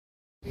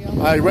All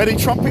right, ready,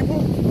 Trump people?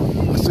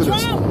 Let's do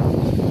this.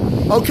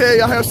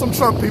 Okay, I have some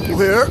Trump people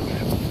here.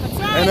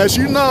 And as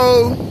you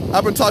know,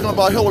 I've been talking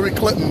about Hillary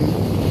Clinton.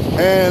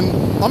 And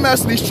I'm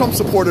asking these Trump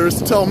supporters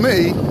to tell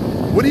me,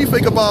 what do you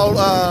think about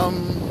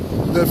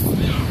the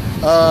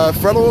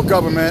federal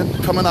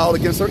government coming out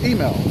against their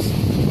emails?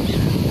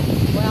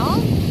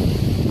 Well,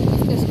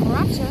 if there's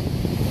corruption,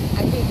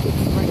 I think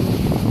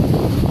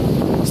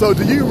it's right. So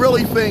do you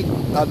really think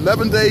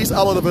 11 days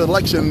out of the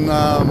election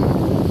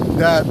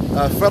that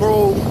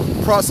federal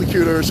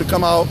prosecutors should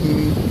come out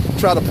and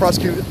try to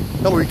prosecute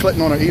Hillary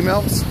Clinton on her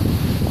emails?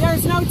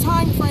 There's no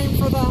time frame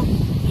for the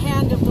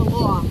hand of the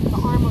law, the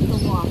arm of the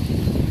law.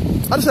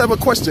 I just have a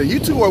question. You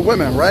two are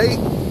women, right?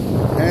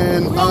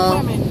 And real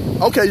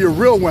women. Okay, you're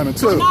real women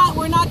too.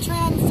 We're not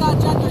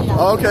transgender yet.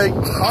 Okay.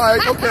 All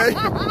right. Okay.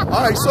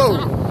 All right.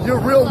 So you're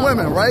real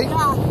women, right?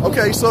 Yeah.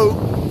 Okay. So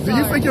do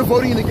you think you're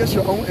voting against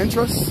your own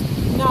interests?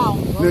 No.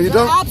 No, you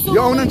don't. Absolutely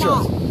your own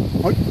interests.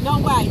 not. No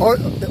way.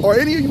 Or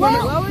any of you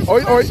women?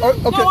 Okay. No,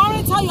 I'm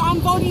going to tell you, I'm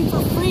voting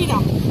for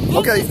freedom.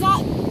 This is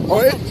not.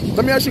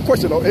 Let me ask you a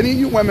question though. Any of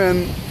you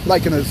women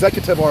like an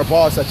executive or a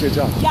boss at your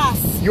job?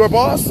 Yes. You're a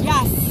boss?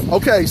 Yes.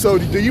 Okay, so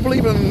do you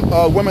believe in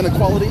women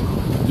equality?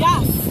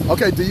 Yes.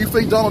 Okay, do you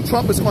think Donald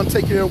Trump is going to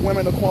take your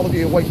women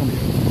equality away from you?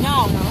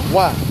 No.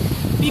 Why?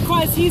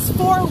 Because he's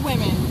for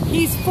women.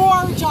 He's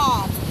for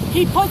jobs.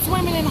 He puts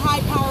women in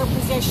high power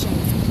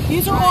positions.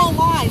 These are all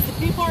lies.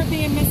 The people are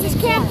being misinformed.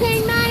 His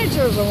campaign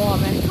manager is a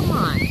woman. Come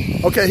on.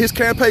 Okay, his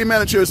campaign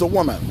manager is a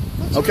woman.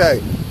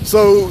 Okay,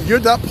 so you're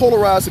not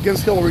polarized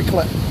against Hillary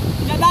Clinton.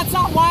 No, that's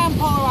not why I'm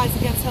polarized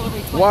against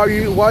Hillary Clinton.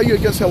 Why are you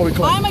against Hillary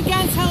Clinton? I'm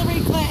against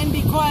Hillary Clinton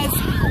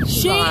because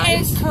she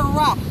is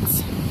corrupt.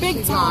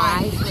 Big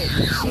time.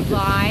 She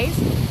lies.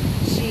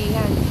 She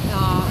has,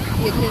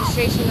 the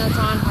administration that's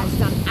on has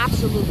done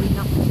absolutely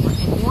nothing for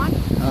anyone.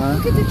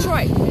 Look at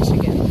Detroit,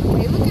 Michigan.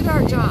 Okay, look at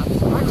our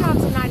jobs. Our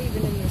jobs are not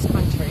even in this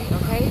country,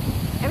 okay?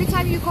 Every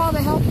time you call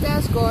the help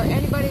desk or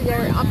anybody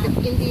there up in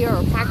India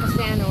or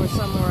Pakistan or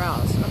somewhere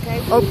else,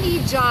 okay? We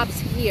need jobs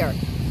here.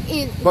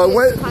 But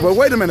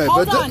wait a minute.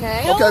 Hold on.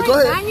 Okay, go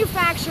ahead.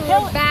 Manufacturer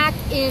back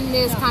in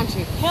this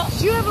country.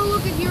 Did you ever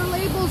look at your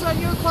labels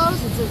on your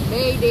clothes? It says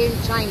made in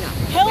China.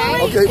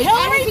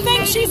 Hillary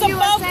thinks she's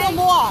above the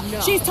law. No.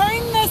 She's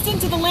turning this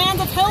into the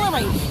land of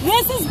Hillary.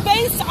 This is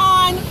based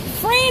on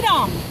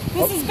freedom.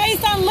 This is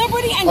based on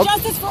liberty and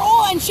justice for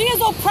all, and she is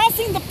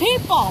oppressing the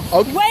people.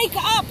 Wake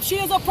up. She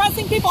is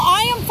oppressing people.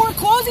 I am for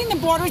closing the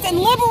borders and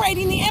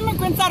liberating the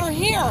immigrants that are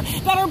here,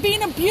 that are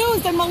being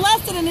abused and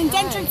molested in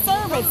indentured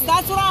service.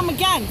 That's what I'm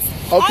against.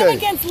 I'm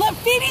against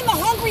feeding the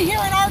hungry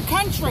here in our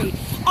country.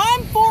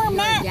 I'm for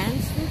marriage.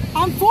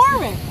 I'm for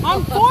it.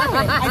 I'm for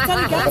it. I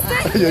said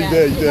against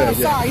it? Yeah.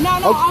 Sorry. No,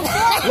 I'm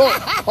for it.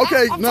 Look,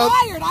 okay. I'm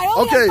tired. I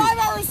only have 5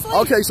 hours sleep.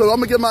 Okay, so I'm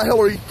going to give my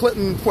Hillary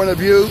Clinton point of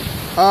view.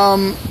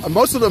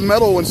 Most of the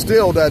metal and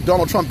steel that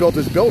Donald Trump built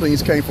his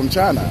buildings came from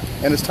China,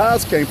 and his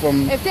tires came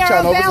from if they're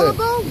China.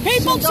 Available,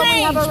 people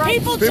change.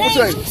 People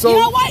change. So, you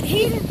know what?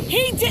 He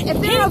did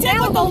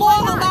what the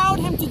law allowed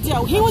him to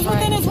do. He was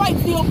within his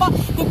rights.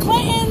 The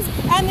Clintons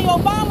and the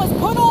Obamas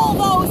put all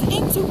those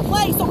into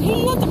play, so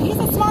he used them. He's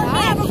a smart man.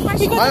 I have a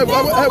question. I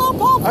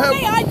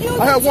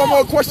have one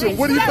more question.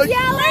 What do you think?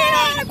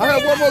 I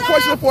have one more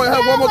question for you. I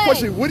have one more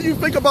question. What do you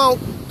think about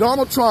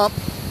Donald Trump?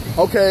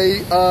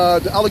 Okay,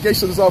 the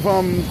allegations of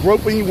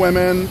groping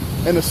women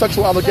and the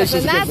sexual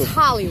allegations against that's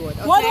Hollywood.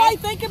 Okay? What do I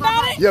think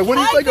about it? Yeah, what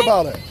do you think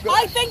about it?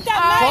 I think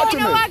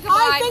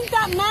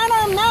that men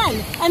are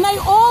men, and they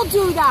all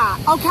do that.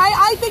 Okay,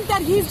 I think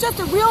that he's just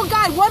a real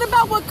guy. What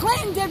about what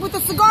Clinton did with the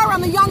cigar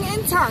on the young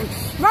intern?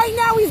 Right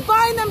now, he's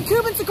buying them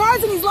Cuban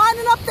cigars and he's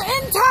lining up the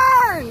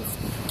interns.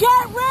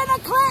 Get rid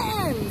of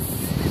Clintons.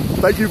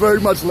 Thank you very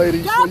much,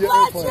 ladies. God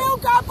bless you.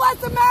 God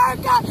bless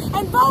America.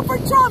 And vote for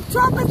Trump.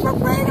 Trump is for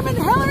freedom and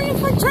Hillary is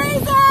for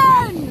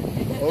treason.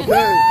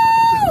 Okay.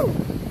 Woo!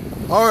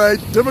 All right.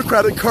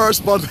 Democratic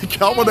correspondent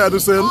Calvin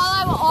Anderson.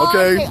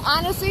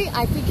 Honestly,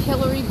 I think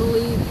Hillary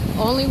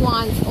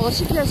all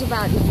she cares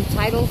about is the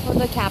title for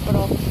the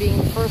Capitol, being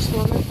the first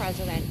woman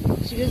president.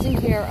 She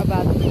doesn't care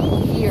about the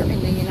people here in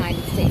the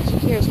United States. She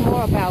cares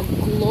more about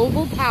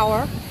global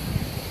power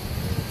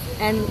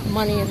and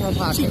money in her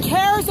pocket. She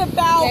cares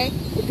about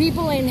the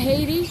people in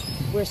Haiti,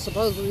 where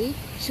supposedly,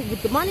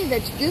 with the money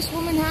that this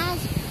woman has,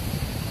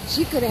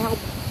 she could have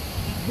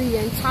helped the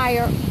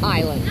entire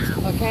island,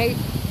 okay?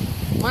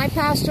 My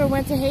pastor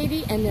went to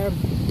Haiti, and they're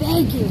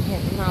begging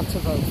him not to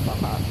vote for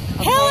her.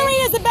 Okay? Hillary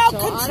is about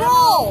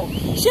control.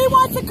 She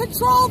wants to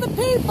control the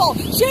people.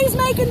 She's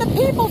making the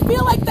people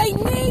feel like they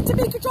need to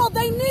be controlled.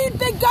 They need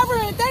big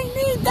government. They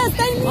need this.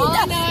 They need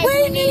that.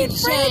 We need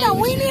freedom.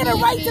 We need a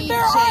right to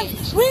bear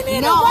arms. We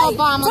need a right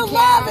to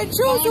love and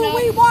choose who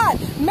we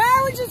want.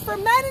 Marriage is for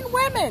men and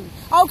women,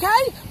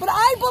 okay? But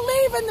I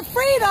believe in the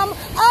freedom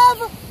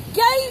of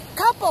gay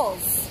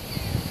couples,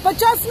 but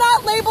just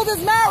not labeled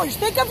as marriage.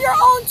 Think of your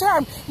own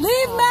term.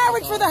 Leave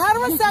marriage for the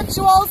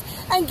heterosexuals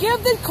and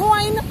give the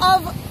coin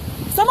of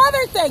some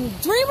other thing.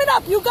 Dream it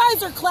up. You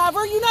guys are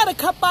clever. You know how to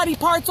cut body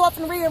parts off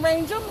and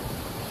rearrange them.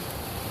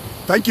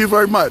 Thank you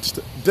very much.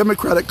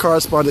 Democratic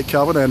correspondent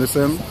Calvin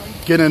Anderson,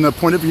 getting the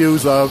point of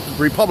views of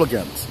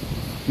Republicans.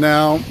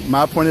 Now,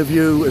 my point of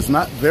view is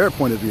not their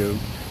point of view,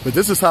 but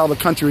this is how the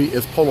country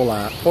is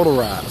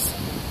polarized,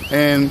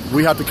 and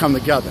we have to come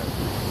together.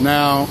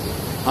 Now,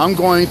 I'm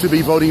going to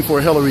be voting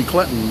for Hillary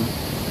Clinton,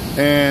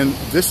 and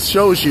this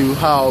shows you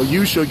how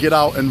you should get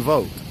out and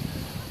vote.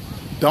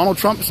 Donald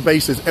Trump's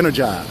base is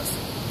energized.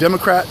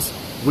 Democrats,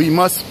 we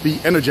must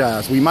be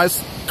energized. We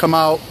must come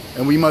out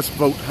and we must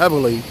vote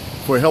heavily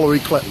for Hillary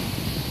Clinton.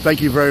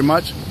 Thank you very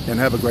much and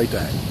have a great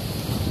day.